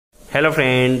Hello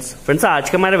friends आज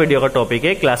का हमारा वीडियो का टॉपिक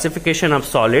है classification of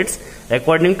solids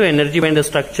according to energy band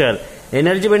structure.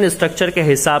 Energy band structure के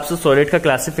हिसाब से सॉलिड का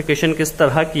क्लासिफिकेशन किस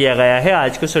तरह किया गया है,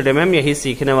 आज के वीडियो में हम यही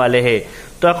सीखने वाले हैं।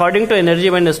 तो according to energy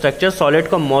band structure solid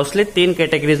को मोस्टली 3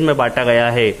 कैटेगरीज में बांटा गया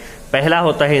है। पहला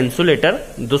होता है इंसुलेटर,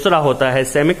 दूसरा होता है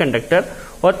सेमीकंडक्टर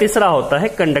और तीसरा होता है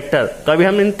कंडक्टर। तो अभी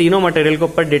हम इन तीनों मटेरियल के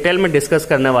ऊपर डिटेल में डिस्कस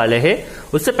करने वाले हैं।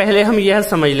 उससे पहले हम यह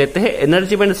समझ लेते हैं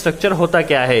एनर्जी बैंड स्ट्रक्चर होता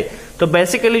क्या है। तो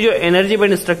बेसिकली जो एनर्जी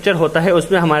बैंड स्ट्रक्चर होता है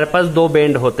उसमें हमारे पास 2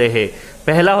 बैंड होते हैं।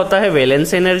 पहला होता है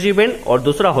वैलेंस एनर्जी बैंड और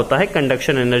दूसरा होता है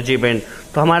कंडक्शन एनर्जी बैंड।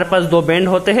 तो हमारे पास 2 बैंड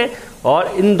होते हैं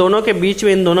और इन दोनों के बीच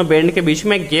में, इन दोनों बैंड के बीच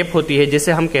में एक गैप होती है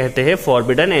जिसे हम कहते हैं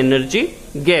फॉरबिडन एनर्जी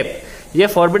गैप। ये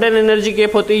फॉरबिडन एनर्जी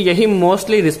गैप होती है, यही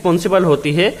मोस्टली रिस्पॉन्सिबल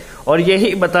होती है और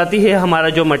यही बताती है हमारा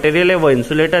जो मटेरियल है वो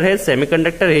इंसुलेटर है,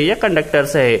 सेमीकंडक्टर है या कंडक्टर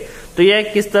से है। तो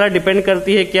यह किस तरह डिपेंड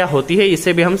करती है, क्या होती है,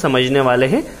 इसे भी हम समझने वाले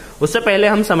हैं। उससे पहले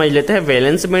हम समझ लेते हैं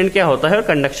वैलेंस बैंड क्या होता है और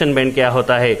कंडक्शन बैंड क्या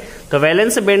होता है। तो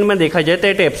वैलेंस बैंड में देखा जाए तो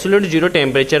एट एब्सोल्यूट 0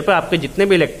 टेम्परेचर पर आपके जितने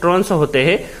भी इलेक्ट्रॉन्स होते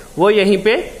हैं वो यहीं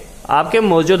पे आपके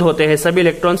मौजूद होते हैं। सभी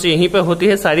इलेक्ट्रॉन्स यहीं पे होती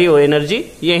है, सारी एनर्जी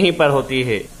यहीं पर होती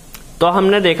है। तो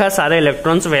हमने देखा सारे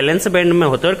इलेक्ट्रॉन्स वैलेंस बैंड में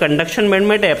होते हैं और कंडक्शन बैंड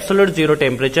में एब्सोल्यूट 0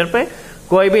 टेम्परेचर पे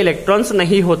कोई भी इलेक्ट्रॉन्स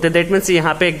नहीं होते। दैट मीन्स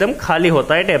यहाँ पे एकदम खाली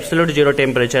होता है एब्सोल्यूट 0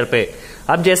 टेम्परेचर पे।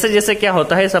 अब जैसे जैसे क्या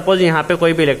होता है, सपोज यहाँ पे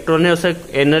कोई भी इलेक्ट्रॉन है, उसे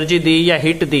एनर्जी दी या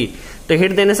हीट दी, तो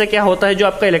हीट देने से क्या होता है, जो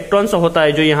आपका इलेक्ट्रॉन्स होता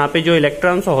है, जो यहाँ पे जो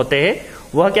इलेक्ट्रॉन्स होते हैं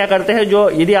वह क्या करते हैं, जो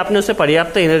यदि आपने उसे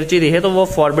पर्याप्त एनर्जी दी है तो वो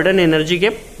फॉरबिडन एनर्जी के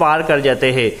पार कर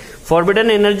जाते हैं।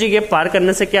 फॉरबिडन एनर्जी के पार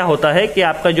करने से क्या होता है कि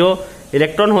आपका जो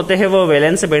इलेक्ट्रॉन होते हैं वो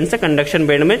वैलेंस बैंड से कंडक्शन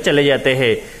बैंड में चले जाते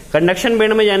हैं। कंडक्शन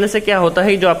बैंड में जाने से क्या होता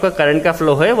है, जो आपका करंट का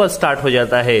फ्लो है वो स्टार्ट हो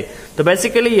जाता है। तो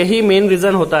बेसिकली यही मेन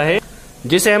रीजन होता है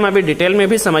जिसे हम अभी डिटेल में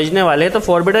भी समझने वाले हैं। तो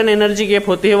फॉरबिडन एनर्जी गैप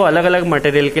होती है वो अलग अलग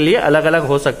मटेरियल के लिए अलग अलग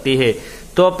हो सकती है।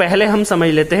 तो पहले हम समझ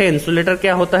लेते हैं इंसुलेटर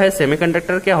क्या होता है,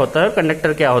 सेमीकंडक्टर क्या होता है और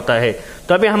कंडक्टर क्या होता है।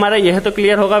 तो अभी हमारा यह तो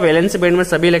क्लियर होगा, वैलेंस बैंड में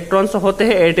सभी इलेक्ट्रॉन्स होते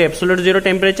हैं एट एब्सोल्यूट 0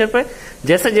 टेम्परेचर पर।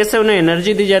 जैसे जैसे उन्हें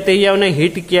एनर्जी दी जाती है या उन्हें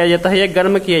हीट किया जाता है या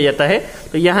गर्म किया जाता है,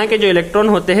 तो यहाँ के जो इलेक्ट्रॉन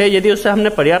होते हैं यदि उससे हमने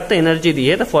पर्याप्त एनर्जी दी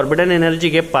है तो फॉरबिडन एनर्जी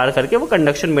गैप पार करके वो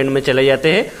कंडक्शन बैंड में चले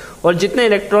जाते हैं और जितने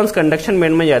इलेक्ट्रॉन्स कंडक्शन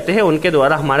बैंड में जाते हैं उनके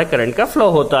द्वारा हमारे करंट का फ्लो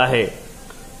होता है।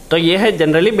 तो यह है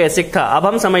जनरली बेसिक था। अब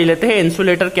हम समझ लेते हैं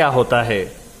इंसुलेटर क्या होता है।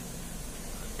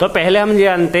 तो पहले हम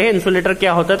जानते हैं इंसुलेटर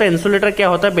क्या होता है। तो इंसुलेटर क्या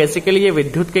होता है, बेसिकली ये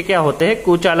विद्युत के क्या होते हैं,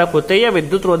 कुचालक होते हैं या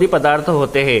विद्युत रोधी पदार्थ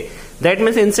होते हैं। दैट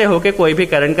मीन्स इनसे होके कोई भी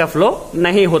करंट का फ्लो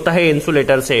नहीं होता है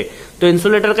इंसुलेटर से। तो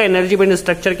इंसुलेटर का एनर्जी बैंड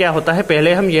स्ट्रक्चर क्या होता है,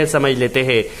 पहले हम यह समझ लेते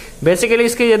हैं। बेसिकली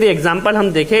इसके यदि एग्जांपल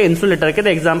हम देखें इंसुलेटर के, तो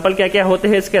एग्जांपल क्या क्या होते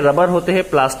हैं इसके, रबर होते हैं,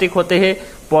 प्लास्टिक होते हैं,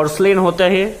 पोर्सलिन होते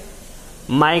हैं,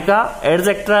 माइका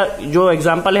एटसेट्रा, जो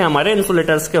एग्जाम्पल है हमारे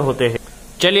इंसुलेटर्स के होते हैं।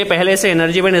 चलिए पहले से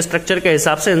एनर्जी बैंड स्ट्रक्चर के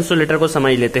हिसाब से इंसुलेटर को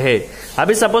समझ लेते हैं।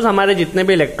 अभी सपोज हमारे जितने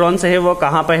भी इलेक्ट्रॉन्स है वो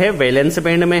कहां पे है, वैलेंस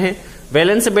बैंड में है।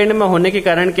 वैलेंस बैंड में होने के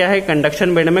कारण क्या है,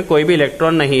 कंडक्शन बैंड में कोई भी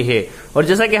इलेक्ट्रॉन नहीं है। और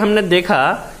जैसा कि हमने देखा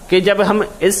कि जब हम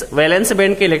इस वैलेंस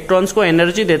बैंड के इलेक्ट्रॉन्स को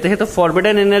एनर्जी देते हैं तो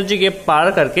फॉरबिडन एनर्जी के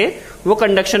पार करके वो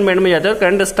कंडक्शन बैंड में जाते हैं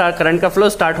और करंट का फ्लो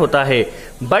स्टार्ट होता है।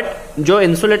 बट जो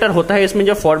इंसुलेटर होता है इसमें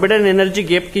जो फॉरबिडन एनर्जी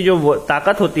गैप की जो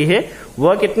ताकत होती है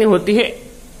वह कितनी होती है,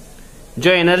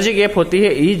 जो एनर्जी गैप होती है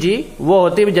Eg वो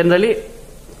होती है जनरली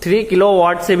 3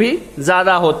 किलोवाट से भी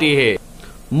ज्यादा होती है,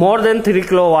 मोर देन 3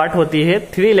 किलोवाट होती है,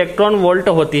 3 इलेक्ट्रॉन वोल्ट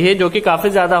होती है जो कि काफी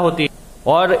ज्यादा होती है।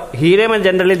 और हीरे में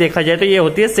जनरली देखा जाए तो ये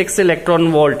होती है 6 इलेक्ट्रॉन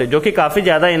वोल्ट जो कि काफी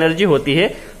ज्यादा एनर्जी होती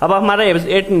है। अब हमारा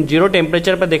 0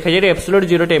 टेम्परेचर पर देखा जाए, एब्सोल्यूट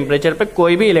 0 टेम्परेचर पर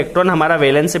कोई भी इलेक्ट्रॉन हमारा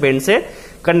वैलेंस बैंड से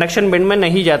कंडक्शन बैंड में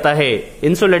नहीं जाता है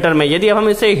इंसुलेटर में। यदि हम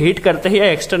इसे हीट करते हैं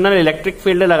या एक्सटर्नल इलेक्ट्रिक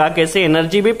फील्ड लगा के इसे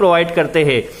एनर्जी भी प्रोवाइड करते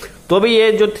हैं तो भी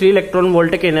ये जो 3 इलेक्ट्रॉन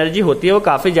वोल्ट की एनर्जी होती है वो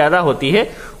काफी ज्यादा होती है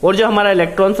और जो हमारा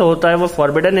इलेक्ट्रॉन्स होता है वो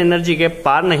फॉरबिडन एनर्जी के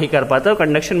पार नहीं कर पाता और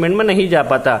कंडक्शन बैंड में नहीं जा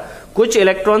पाता। कुछ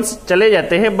इलेक्ट्रॉन्स चले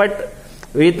जाते हैं बट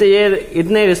ये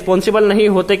इतने रिस्पॉन्सिबल नहीं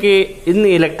होते कि इन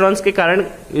इलेक्ट्रॉन्स के कारण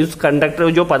इस कंडक्टर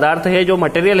जो पदार्थ है, जो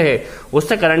मटेरियल है,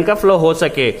 उससे करंट का फ्लो हो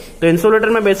सके। तो इंसुलेटर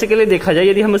में बेसिकली देखा जाए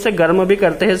यदि हम उसे गर्म भी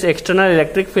करते हैं, एक्सटर्नल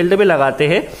इलेक्ट्रिक फील्ड भी लगाते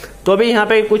हैं, तो भी यहाँ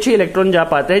पे कुछ ही इलेक्ट्रॉन जा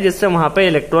पाते हैं जिससे वहां पे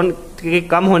इलेक्ट्रॉन के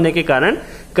कम होने के कारण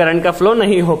करंट का फ्लो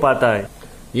नहीं हो पाता है।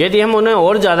 यदि हम उन्हें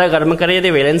और ज्यादा गर्म करें, यदि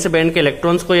वैलेंस बैंड के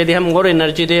इलेक्ट्रॉन्स को यदि हम और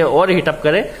एनर्जी दें और हीटअप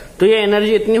करें, तो ये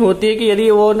एनर्जी इतनी होती है कि यदि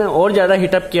वो और ज्यादा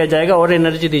हीटअप किया जाएगा और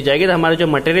एनर्जी दी जाएगी तो हमारा जो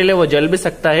मटेरियल है वो जल भी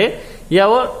सकता है या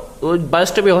वो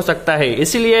बस्ट भी हो सकता है।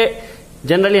 इसीलिए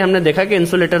जनरली हमने देखा कि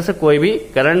इंसुलेटर से कोई भी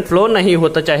करंट फ्लो नहीं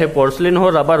होता, चाहे पोर्सलिन हो,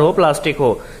 रबर हो, प्लास्टिक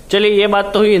हो। चलिए ये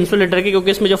बात तो हुई इंसुलेटर की,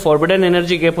 क्योंकि इसमें जो फॉरबिडन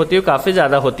एनर्जी गैप होती है काफी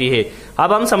ज्यादा होती है।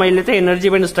 अब हम समझ लेते हैं एनर्जी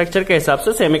बैंड स्ट्रक्चर के हिसाब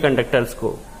से सेमीकंडक्टर्स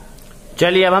को।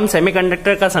 चलिए अब हम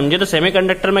सेमीकंडक्टर का समझे। तो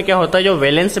सेमीकंडक्टर में क्या होता है, जो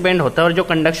वैलेंस बैंड होता है और जो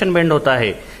कंडक्शन बैंड होता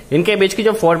है, इनके बीच की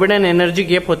जो फॉरबिडन एनर्जी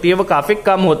गैप होती है वो काफी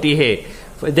कम होती है।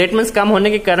 दैट मीन्स कम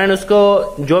होने के कारण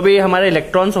उसको जो भी हमारे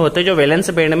इलेक्ट्रॉन्स होते हैं जो वैलेंस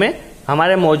बैंड में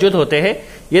हमारे मौजूद होते हैं,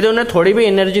 यदि उन्हें थोड़ी भी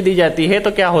एनर्जी दी जाती है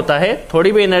तो क्या होता है,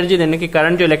 थोड़ी भी एनर्जी देने के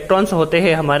कारण जो इलेक्ट्रॉन्स होते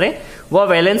हैं हमारे, वो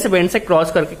वैलेंस बैंड से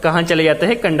क्रॉस करके कहां चले जाते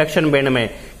हैं, कंडक्शन बैंड में।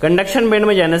 कंडक्शन बैंड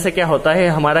में जाने से क्या होता है,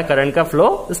 हमारा करंट का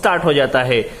फ्लो स्टार्ट हो जाता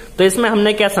है। तो इसमें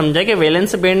हमने क्या समझा कि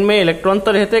वैलेंस बैंड में इलेक्ट्रॉन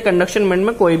तो रहते हैं, कंडक्शन बैंड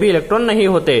में कोई भी इलेक्ट्रॉन नहीं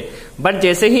होते। बट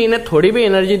जैसे ही इन्हें थोड़ी भी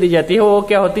एनर्जी दी जाती है, वो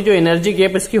क्या होती है, जो एनर्जी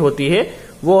गैप इसकी होती है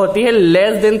वो होती है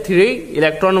लेस देन 3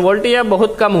 इलेक्ट्रॉन वोल्ट, या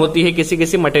बहुत कम होती है किसी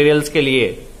किसी मटेरियल्स के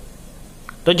लिए।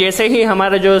 तो जैसे ही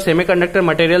हमारे जो सेमीकंडक्टर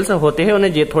मटेरियल्स होते हैं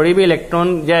उन्हें थोड़ी भी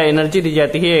इलेक्ट्रॉन या एनर्जी दी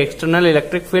जाती है, एक्सटर्नल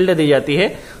इलेक्ट्रिक फील्ड दी जाती है,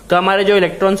 तो हमारे जो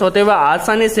इलेक्ट्रॉन्स होते हैं वह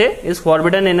आसानी से इस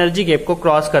फॉरबिडन एनर्जी गैप को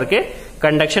क्रॉस करके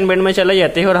कंडक्शन बैंड में चले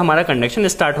जाते हैं और हमारा कंडक्शन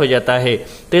स्टार्ट हो जाता है।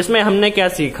 तो इसमें हमने क्या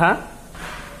सीखा,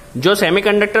 जो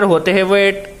सेमीकंडक्टर होते हैं वो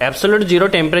एक एब्सोल्यूट जीरो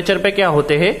टेम्परेचर पे क्या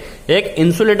होते हैं, एक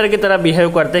इंसुलेटर की तरह बिहेव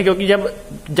करते हैं। क्योंकि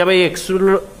जब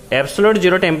एब्सोल्यूट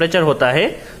जीरो टेम्परेचर होता है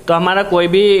तो हमारा कोई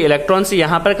भी इलेक्ट्रॉन्स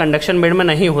यहाँ पर कंडक्शन बैंड में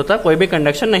नहीं होता, कोई भी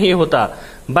कंडक्शन नहीं होता।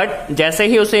 बट जैसे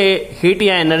ही उसे हीट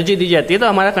या एनर्जी दी जाती है तो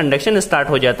हमारा कंडक्शन स्टार्ट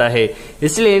हो जाता है।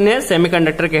 इसलिए इन्हें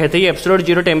सेमीकंडक्टर कहते हैं। एब्सोल्यूट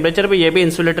जीरो टेम्परेचर पे ये भी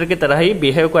इंसुलेटर की तरह ही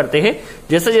बिहेव करते हैं।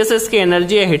 जैसे जैसे इसकी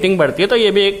एनर्जी या हीटिंग बढ़ती है तो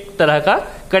ये भी एक तरह का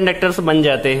कंडक्टर्स बन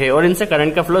जाते हैं और इनसे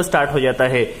करंट का फ्लो स्टार्ट हो जाता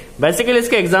है। बेसिकली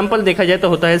इसके एग्जाम्पल देखा जाए तो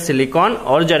होता है सिलिकॉन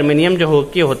और जर्मेनियम, जो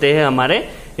होते हैं हमारे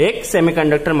एक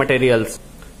सेमीकंडक्टर मटेरियल्स।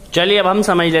 चलिए अब हम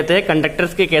समझ लेते हैं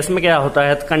कंडक्टर्स के केस में क्या होता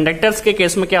है। कंडक्टर्स के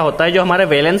केस में क्या होता है, जो हमारा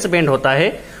वैलेंस बैंड होता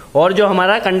है और जो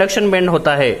हमारा कंडक्शन बैंड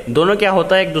होता है, दोनों क्या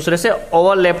होता है, एक दूसरे से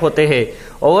ओवरलैप होते हैं।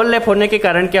 ओवरलैप होने के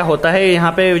कारण क्या होता है,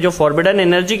 यहाँ पे जो फॉरबिडन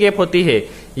एनर्जी गैप होती है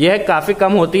यह काफी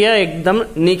कम होती है, एकदम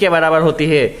नी के बराबर होती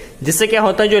है। जिससे क्या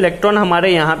होता है, जो इलेक्ट्रॉन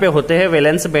हमारे यहाँ पे होते हैं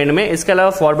वैलेंस बैंड में, इसके अलावा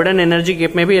फॉरबिडन एनर्जी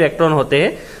गैप में भी इलेक्ट्रॉन होते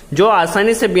हैं जो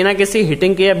आसानी से बिना किसी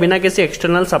हीटिंग के या बिना किसी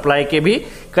एक्सटर्नल सप्लाई के भी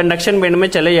कंडक्शन बैंड में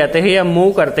चले जाते हैं या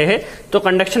मूव करते हैं। तो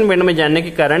कंडक्शन बैंड में जाने के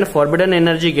कारण फॉरबिडन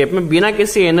एनर्जी गैप में बिना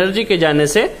किसी एनर्जी के जाने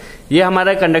से ये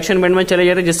हमारा कंडक्शन बैंड में चले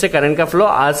जाते हैं, जिससे करंट का फ्लो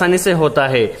आसानी से होता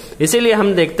है। इसीलिए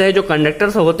हम देखते हैं जो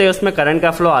कंडक्टर्स होते हैं उसमें करंट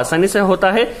का फ्लो आसानी से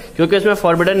होता है, क्योंकि उसमें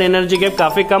फॉरबिडन एनर्जी गैप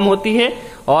काफी कम होती है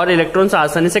और इलेक्ट्रॉन्स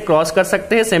आसानी से क्रॉस कर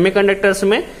सकते हैं। सेमीकंडक्टर्स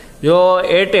में जो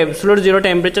एट एब्सोल्यूट जीरो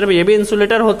टेम्परेचर पे ये भी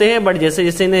इंसुलेटर होते हैं, बट जैसे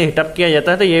जैसे इन्हें हीटअप किया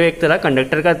जाता है तो ये एक तरह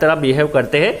कंडक्टर का तरह बिहेव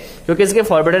करते हैं, क्योंकि इसके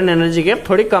फॉरबिडन एनर्जी गैप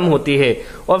थोड़ी कम होती है।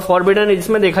 और फॉरबिडन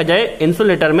इसमें देखा जाए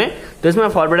इंसुलेटर में, तो इसमें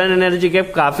फॉरबिडन एनर्जी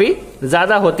गैप काफी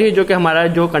ज्यादा होती है, जो कि हमारा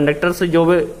जो कंडक्टर से जो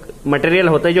मटेरियल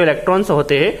होते हैं, जो इलेक्ट्रॉन्स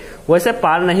होते हैं, वो इसे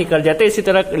पार नहीं कर जाते। इसी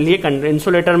तरह लिए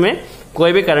इंसुलेटर में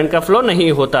कोई भी करंट का फ्लो नहीं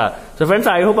होता। तो फ्रेंड्स,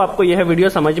 आई होप आपको यह वीडियो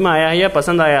समझ में आया है या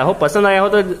पसंद आया हो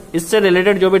तो इससे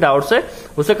रिलेटेड जो भी डाउट्स है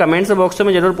उसे कमेंट्स बॉक्स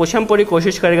में जरूर पूछें, हम पूरी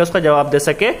कोशिश करेंगे उसका जवाब दे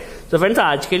सके। तो फ्रेंड्स,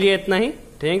 आज के लिए इतना ही।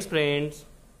 Thanks friends.